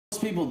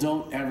most people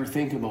don't ever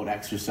think about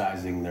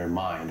exercising their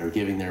mind or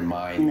giving their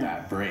mind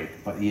that break,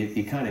 but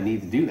you kind of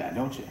need to do that,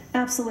 don't you?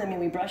 Absolutely. I mean,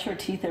 we brush our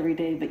teeth every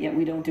day, but yet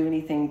we don't do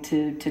anything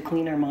to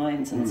clean our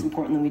minds, and it's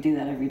important that we do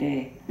that every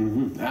day.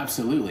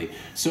 Absolutely.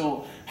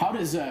 So how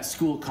does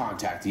school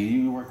contact you?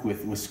 You work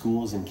with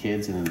schools and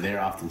kids, and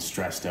they're often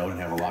stressed out and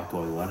have a lot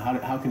going on.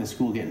 How can a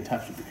school get in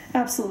touch with you?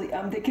 Absolutely.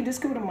 They can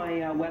just go to my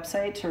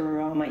website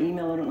or my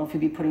email. I don't know if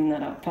you'll be putting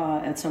that up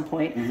at some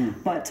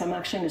point, but I'm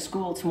actually in a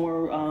school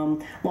tomorrow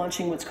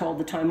launching what's called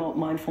the Time Out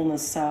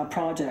Mindfulness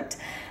Project,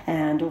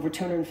 and over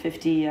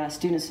 250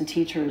 students and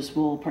teachers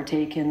will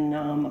partake in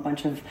a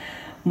bunch of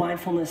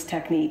mindfulness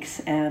techniques,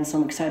 and so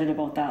I'm excited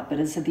about that. But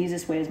it's the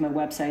easiest way is my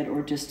website,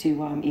 or just to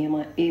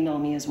email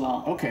me as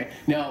well. Okay.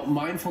 Now,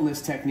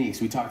 mindfulness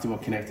techniques, we talked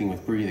about connecting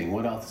with breathing.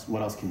 What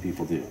else can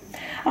people do?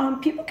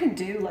 People can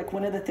do, like,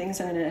 one of the things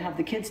I'm going to have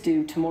the kids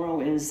do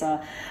tomorrow is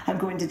I'm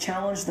going to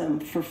challenge them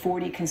for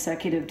 40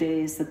 consecutive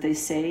days that they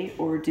say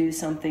or do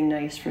something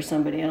nice for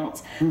somebody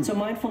else. So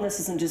mindfulness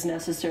isn't just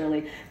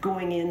necessarily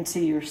going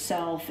into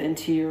yourself,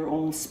 into your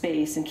own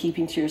space and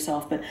keeping to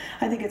yourself, but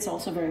I think it's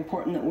also very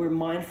important that we're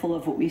mindful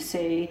of what we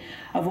say,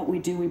 of what we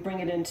do. We bring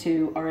it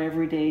into our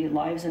everyday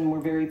lives, and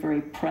we're very,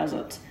 very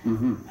present.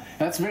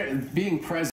 That's being present.